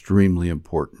extremely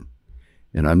important.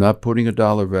 And I'm not putting a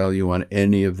dollar value on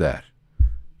any of that.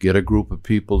 Get a group of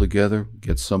people together,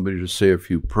 get somebody to say a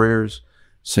few prayers,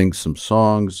 sing some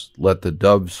songs, let the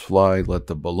doves fly, let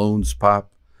the balloons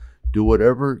pop. Do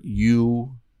whatever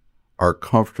you are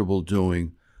comfortable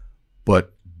doing,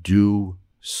 but do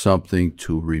something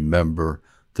to remember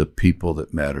the people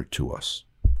that matter to us.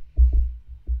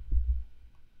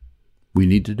 we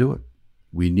need to do it.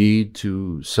 We need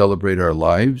to celebrate our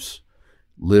lives,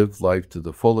 live life to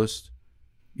the fullest,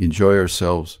 enjoy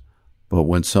ourselves, but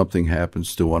when something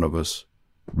happens to one of us,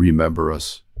 remember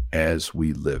us as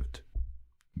we lived.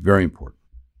 Very important.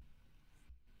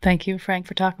 Thank you, Frank,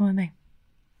 for talking with me.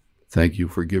 Thank you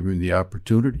for giving me the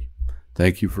opportunity.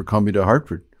 Thank you for coming to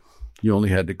Hartford. You only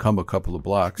had to come a couple of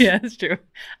blocks. Yeah, that's true.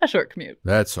 A short commute.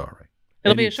 That's all right.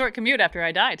 It'll be a short commute after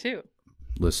I die, too.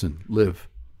 Listen, live.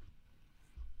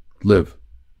 Live.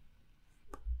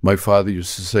 My father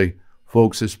used to say,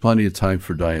 folks, there's plenty of time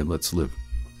for dying. Let's live.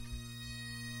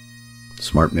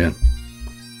 Smart man.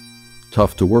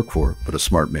 Tough to work for, but a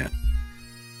smart man.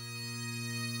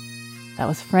 That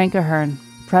was Frank Ahern,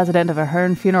 president of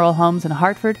Ahern Funeral Homes in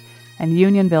Hartford and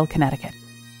Unionville, Connecticut.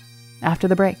 After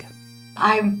the break.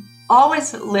 I'm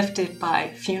always lifted by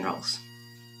funerals.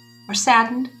 Or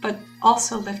saddened, but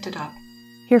also lifted up.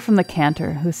 Hear from the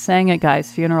cantor who sang at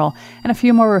Guy's funeral, and a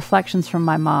few more reflections from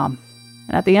my mom.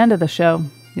 And at the end of the show,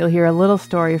 you'll hear a little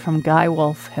story from Guy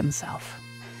Wolf himself.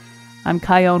 I'm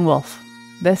Chion Wolf.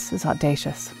 This is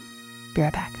Audacious. Be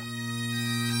right back.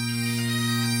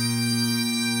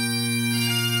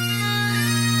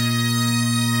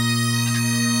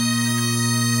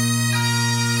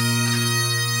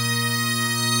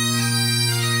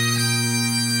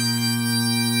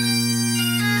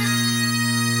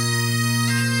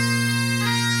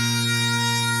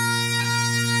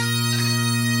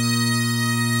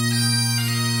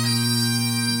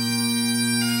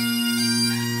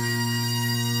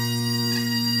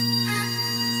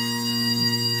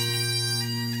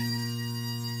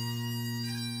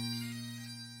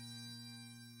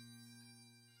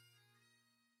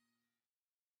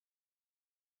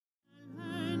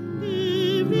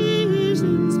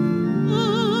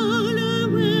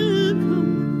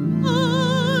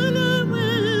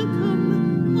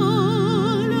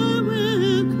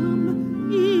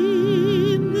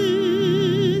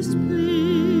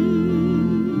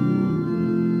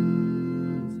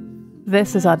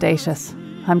 This is Audacious.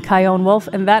 I'm Chion Wolf,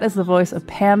 and that is the voice of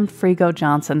Pam Frigo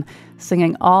Johnson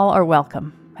singing All Are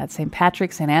Welcome at St.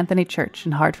 Patrick St. Anthony Church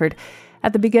in Hartford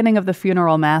at the beginning of the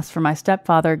funeral mass for my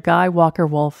stepfather, Guy Walker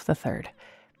Wolf III.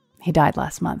 He died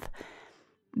last month.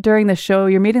 During the show,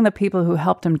 you're meeting the people who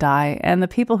helped him die and the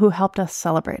people who helped us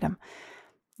celebrate him.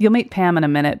 You'll meet Pam in a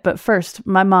minute, but first,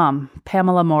 my mom,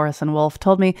 Pamela Morrison Wolf,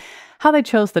 told me how they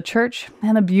chose the church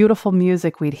and the beautiful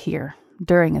music we'd hear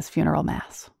during his funeral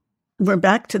mass. We're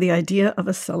back to the idea of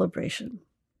a celebration.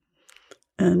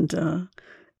 And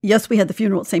yes, we had the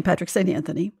funeral at St. Patrick St.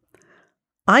 Anthony.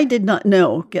 I did not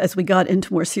know, as we got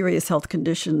into more serious health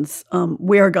conditions,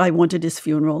 where Guy wanted his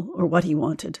funeral or what he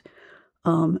wanted.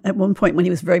 At one point when he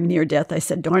was very near death, I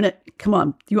said, darn it, come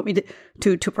on, you want me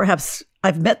to perhaps,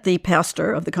 I've met the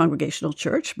pastor of the Congregational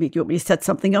Church. You want me to set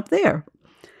something up there?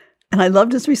 And I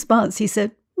loved his response. He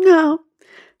said, no,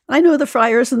 I know the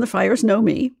friars and the friars know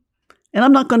me. And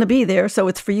I'm not going to be there, so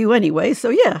it's for you anyway. So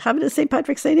yeah, have it at St.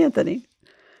 Patrick St. Anthony.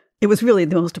 It was really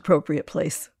the most appropriate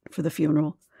place for the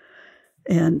funeral.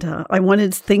 And I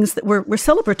wanted things that were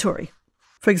celebratory.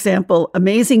 For example,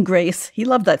 Amazing Grace. He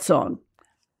loved that song.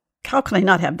 How can I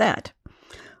not have that?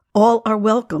 All Are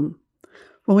Welcome.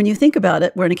 Well, when you think about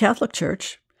it, we're in a Catholic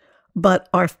church, but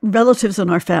our relatives in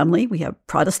our family, we have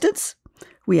Protestants,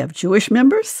 we have Jewish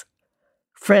members,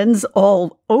 friends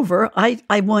all over.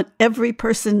 I want every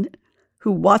person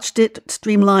who watched it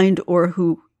streamlined or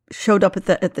who showed up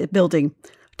at the building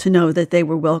to know that they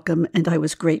were welcome, and I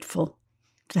was grateful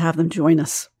to have them join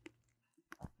us.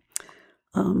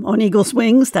 On Eagle's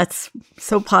Wings, that's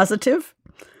so positive.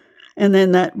 And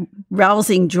then that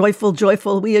rousing, joyful,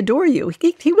 we adore you.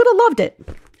 He would have loved it.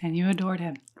 And you adored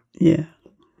him. Yeah.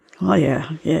 Oh,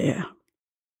 yeah.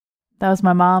 That was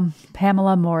my mom,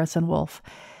 Pamela Morrison Wolf.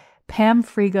 Pam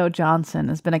Frigo Johnson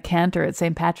has been a cantor at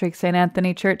St. Patrick St.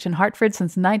 Anthony Church in Hartford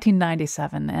since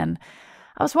 1997, and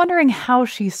I was wondering how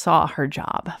she saw her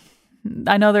job.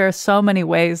 I know there are so many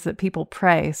ways that people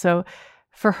pray, so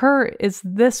for her, is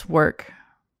this work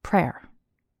prayer?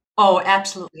 Oh,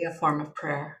 absolutely a form of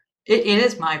prayer. It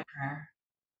is my prayer.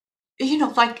 You know,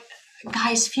 like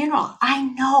Guy's funeral, I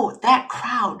know that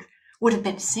crowd would have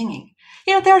been singing.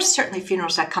 You know, there are certainly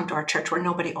funerals that come to our church where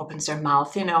nobody opens their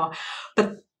mouth, you know,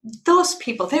 but those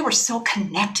people, they were so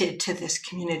connected to this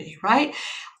community, right?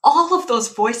 All of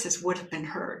those voices would have been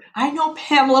heard. I know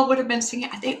Pamela would have been singing.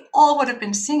 They all would have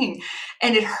been singing.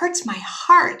 And it hurts my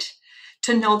heart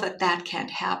to know that that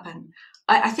can't happen.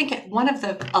 I think at one of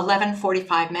the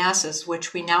 11:45 masses,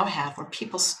 which we now have, where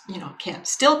people,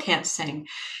 still can't sing,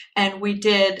 and we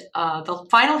did the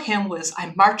final hymn was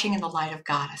 "I'm Marching in the Light of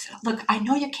God." I said, "Look, I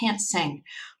know you can't sing,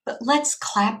 but let's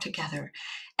clap together."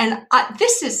 And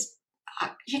this is,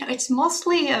 it's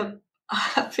mostly a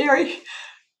very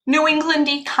New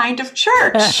Englandy kind of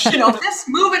church, this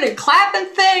moving and clapping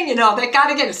thing, they got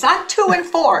to get, it's not 2 and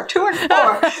 4.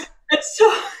 And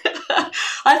so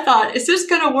I thought, is this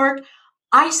going to work?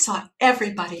 I saw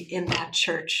everybody in that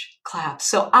church clap.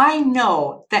 So I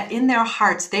know that in their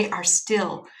hearts, they are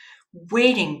still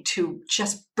waiting to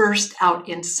just burst out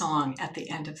in song at the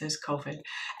end of this COVID,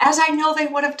 as I know they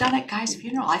would have done at Guy's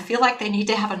funeral. I feel like they need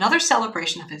to have another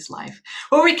celebration of his life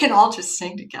where we can all just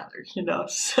sing together,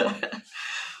 So.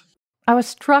 I was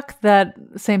struck that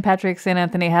St. Patrick's St.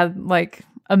 Anthony had like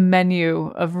a menu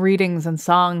of readings and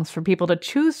songs for people to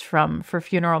choose from for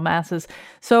funeral masses.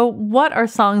 So what are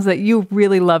songs that you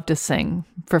really love to sing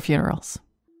for funerals?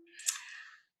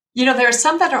 There are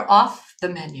some that are off the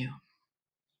menu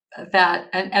that,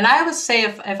 and I always say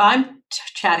if I'm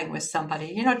chatting with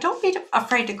somebody, don't be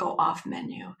afraid to go off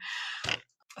menu.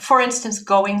 For instance,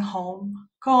 going home,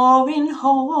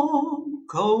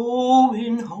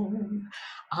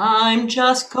 I'm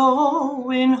just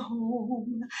going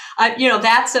home.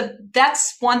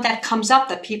 That's one that comes up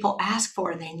that people ask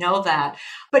for, and they know that.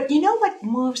 But what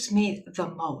moves me the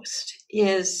most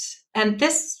is, and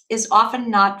this is often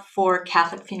not for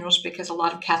Catholic funerals because a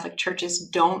lot of Catholic churches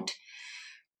don't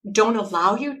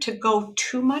allow you to go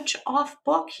too much off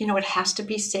book. It has to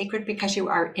be sacred because you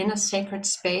are in a sacred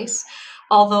space.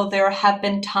 Although there have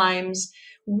been times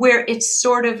where it's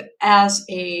sort of as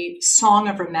a song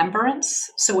of remembrance.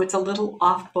 So it's a little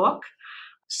off book.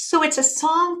 So it's a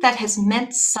song that has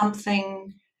meant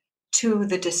something to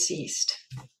the deceased.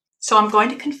 So I'm going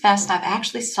to confess, I've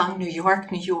actually sung New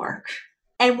York, New York.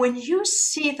 And when you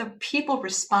see the people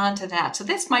respond to that, so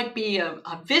this might be a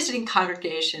visiting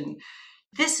congregation,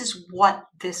 this is what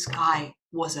this guy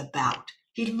was about.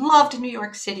 He loved New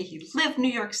York City. He lived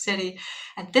New York City.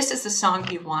 And this is the song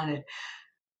he wanted.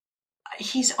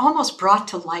 He's almost brought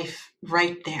to life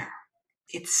right there.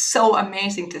 It's so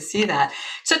amazing to see that.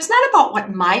 So it's not about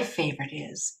what my favorite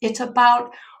is. It's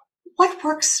about what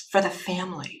works for the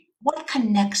family, what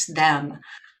connects them.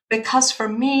 Because for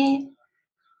me,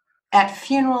 at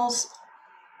funerals,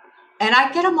 and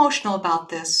I get emotional about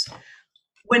this,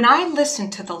 when I listen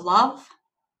to the love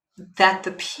that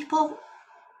the people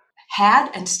had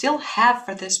and still have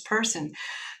for this person,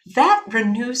 that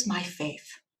renews my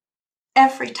faith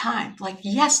every time. Like,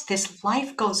 yes, this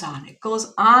life goes on. It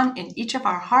goes on in each of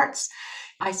our hearts.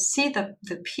 I see the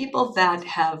people that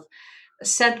have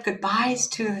said goodbyes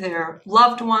to their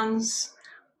loved ones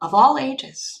of all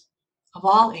ages,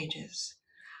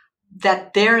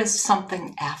 that there is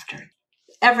something after.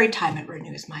 Every time it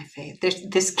renews my faith.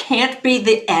 This can't be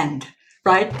the end,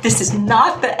 right? This is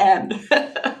not the end.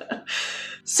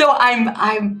 So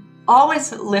I'm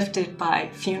always lifted by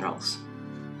funerals,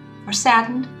 or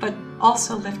saddened, but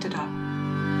also lifted up.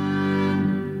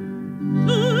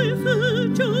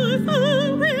 Joyful,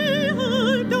 joyful, we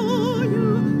adore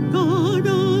you, God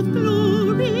of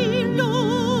glory,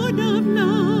 Lord of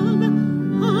love.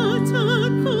 Hearts are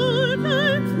full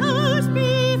and closed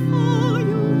before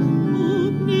you,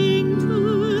 opening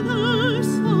to the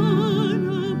sun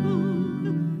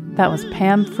above. That was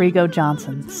Pam Frigo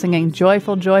Johnson singing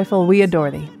Joyful, Joyful, We Adore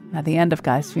Thee at the end of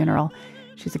Guy's funeral.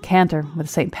 She's a cantor with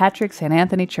St. Patrick's St.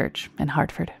 Anthony Church in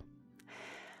Hartford.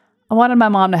 I wanted my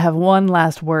mom to have one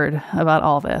last word about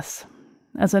all this.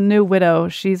 As a new widow,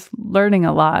 she's learning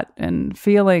a lot and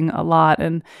feeling a lot,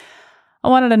 and I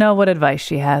wanted to know what advice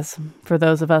she has for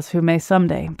those of us who may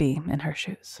someday be in her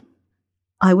shoes.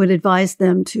 I would advise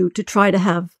them to try to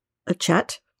have a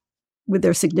chat with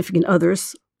their significant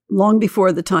others long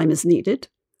before the time is needed,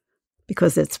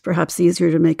 because it's perhaps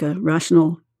easier to make a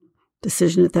rational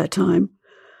decision at that time.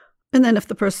 And then if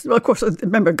the person, well, of course,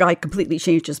 remember, Guy completely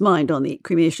changed his mind on the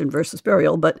cremation versus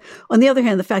burial. But on the other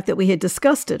hand, the fact that we had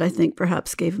discussed it, I think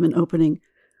perhaps gave him an opening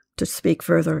to speak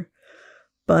further.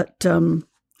 But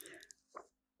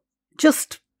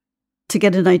just to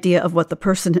get an idea of what the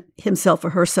person himself or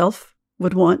herself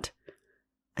would want.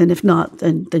 And if not,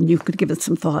 then you could give it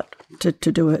some thought to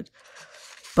do it.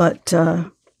 But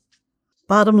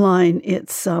bottom line,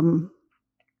 it's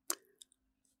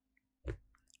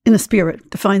in a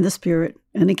spirit, to find the spirit.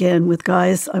 And again, with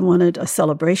Guy's, I wanted a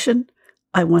celebration.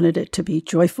 I wanted it to be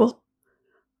joyful.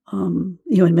 In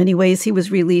many ways, he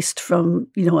was released from,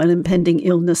 an impending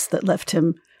illness that left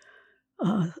him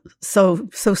so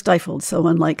stifled, so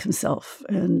unlike himself.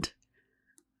 And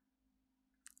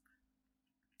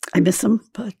I miss him,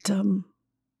 but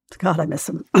God, I miss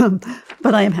him.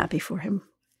 But I am happy for him.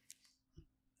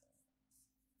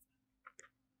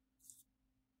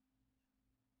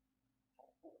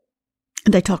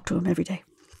 And I talk to him every day,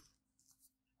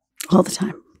 all the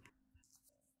time.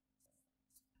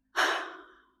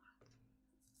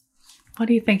 What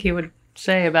do you think he would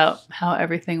say about how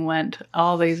everything went,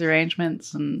 all these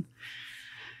arrangements and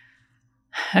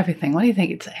everything? What do you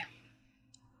think he'd say?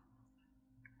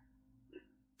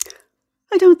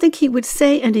 I don't think he would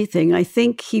say anything. I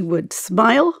think he would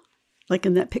smile, like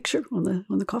in that picture on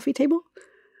the coffee table.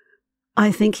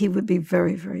 I think he would be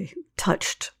very, very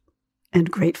touched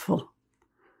and grateful,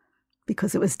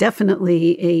 because it was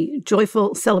definitely a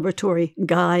joyful, celebratory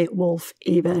Guy Wolf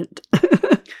event.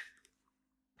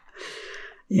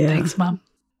 Yeah. Thanks, Mom.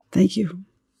 Thank you.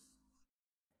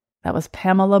 That was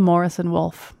Pamela Morrison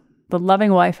Wolf, the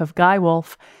loving wife of Guy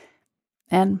Wolf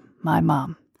and my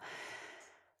mom.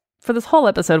 For this whole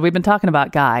episode, we've been talking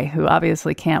about Guy, who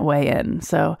obviously can't weigh in,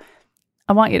 so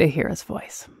I want you to hear his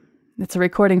voice. It's a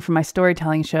recording from my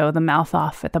storytelling show, The Mouth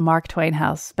Off, at the Mark Twain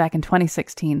House back in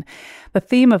 2016. The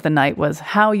theme of the night was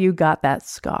How You Got That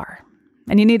Scar.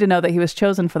 And you need to know that he was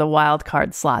chosen for the wild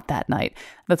card slot that night.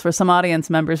 That's where some audience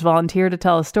members volunteer to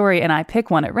tell a story, and I pick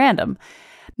one at random.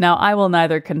 Now, I will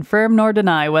neither confirm nor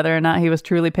deny whether or not he was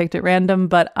truly picked at random,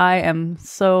 but I am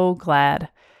so glad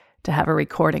to have a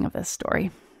recording of this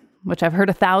story, which I've heard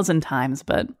 1,000 times,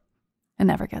 but it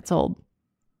never gets old.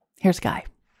 Here's Guy.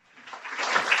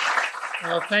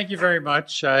 Well, thank you very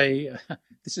much.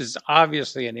 This is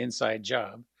obviously an inside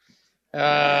job.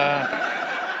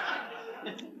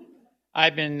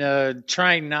 I've been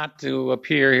trying not to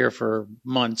appear here for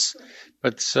months,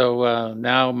 but so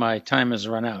now my time has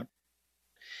run out.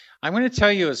 I'm going to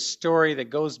tell you a story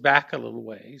that goes back a little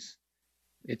ways.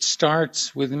 It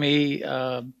starts with me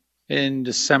in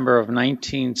December of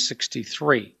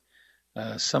 1963.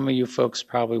 Some of you folks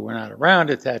probably were not around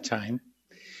at that time.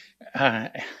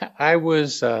 I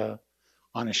was on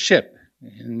a ship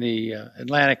in the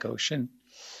Atlantic Ocean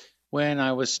when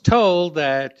I was told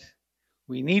that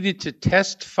we needed to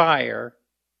test fire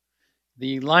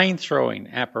the line throwing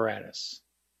apparatus.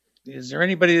 Is there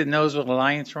anybody that knows what a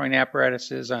line throwing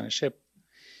apparatus is on a ship?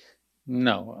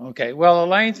 No. Okay. Well, a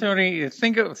line throwing,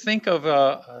 think of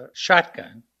a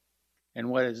shotgun. And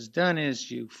what is done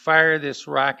is you fire this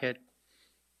rocket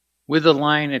with a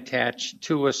line attached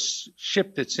to a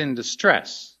ship that's in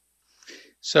distress.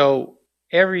 So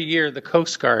every year the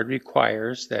Coast Guard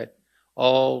requires that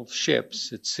all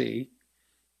ships at sea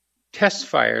test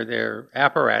fire their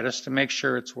apparatus to make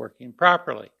sure it's working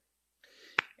properly.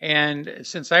 And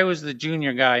since I was the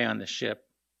junior guy on the ship,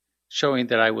 showing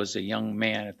that I was a young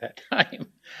man at that time,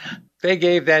 they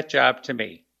gave that job to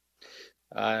me.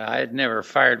 I had never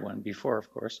fired one before, of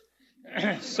course.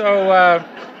 So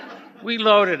we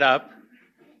load it up,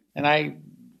 and I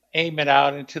aim it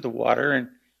out into the water and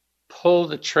pull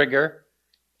the trigger,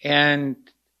 and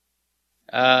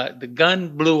the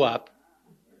gun blew up.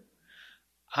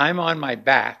 I'm on my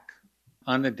back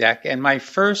on the deck, and my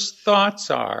first thoughts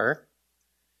are,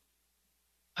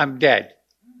 I'm dead.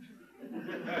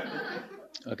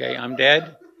 Okay, I'm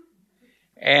dead.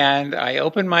 And I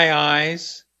open my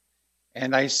eyes,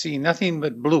 and I see nothing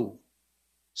but blue.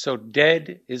 So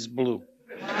dead is blue.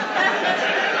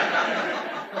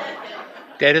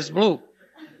 Dead is blue.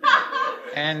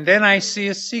 And then I see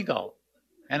a seagull.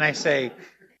 And I say,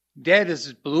 dead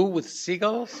is blue with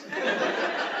seagulls?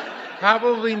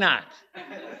 Probably not.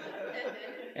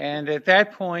 And at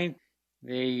that point,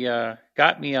 they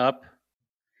got me up,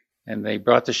 and they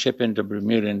brought the ship into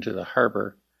Bermuda, into the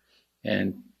harbor,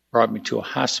 and brought me to a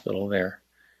hospital there.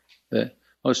 The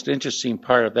most interesting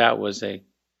part of that was they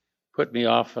put me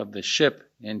off of the ship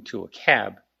into a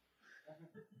cab.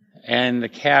 And the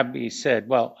cabbie said,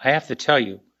 well, I have to tell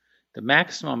you, the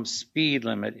maximum speed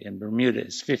limit in Bermuda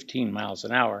is 15 miles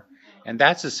an hour, and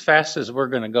that's as fast as we're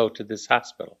going to go to this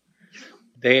hospital.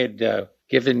 They had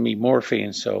given me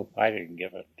morphine, so I didn't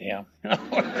give a damn.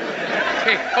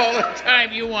 Take all the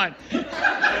time you want.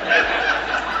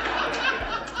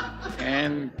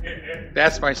 And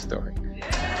that's my story.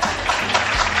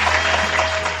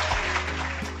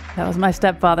 That was my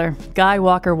stepfather, Guy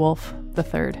Walker Wolf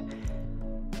III.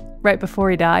 Right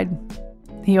before he died,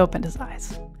 he opened his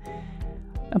eyes.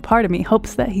 A part of me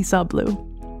hopes that he saw blue.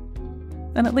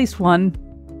 And at least one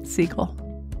seagull.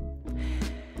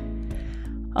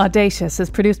 Audacious is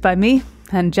produced by me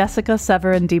and Jessica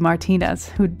Severin DeMartinez,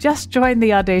 who just joined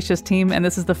the Audacious team, and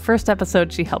this is the first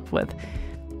episode she helped with.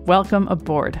 Welcome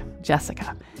aboard,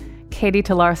 Jessica. Katie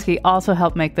Tolarski also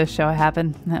helped make this show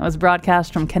happen. It was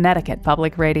broadcast from Connecticut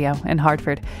Public Radio in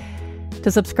Hartford. To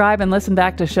subscribe and listen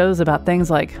back to shows about things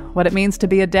like what it means to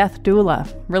be a death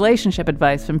doula, relationship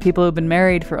advice from people who've been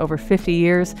married for over 50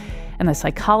 years, and the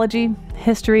psychology,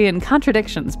 history, and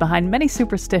contradictions behind many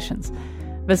superstitions,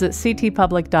 visit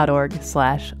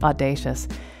ctpublic.org/audacious.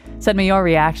 Send me your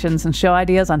reactions and show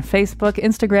ideas on Facebook,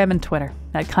 Instagram, and Twitter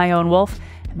at Chion Wolf,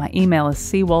 and my email is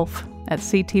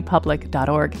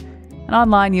cwolf@ctpublic.org. And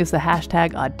online, use the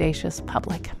hashtag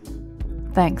 #AudaciousPublic.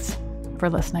 Thanks for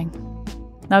listening.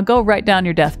 Now go write down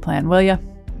your death plan, will you?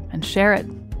 And share it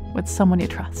with someone you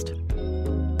trust.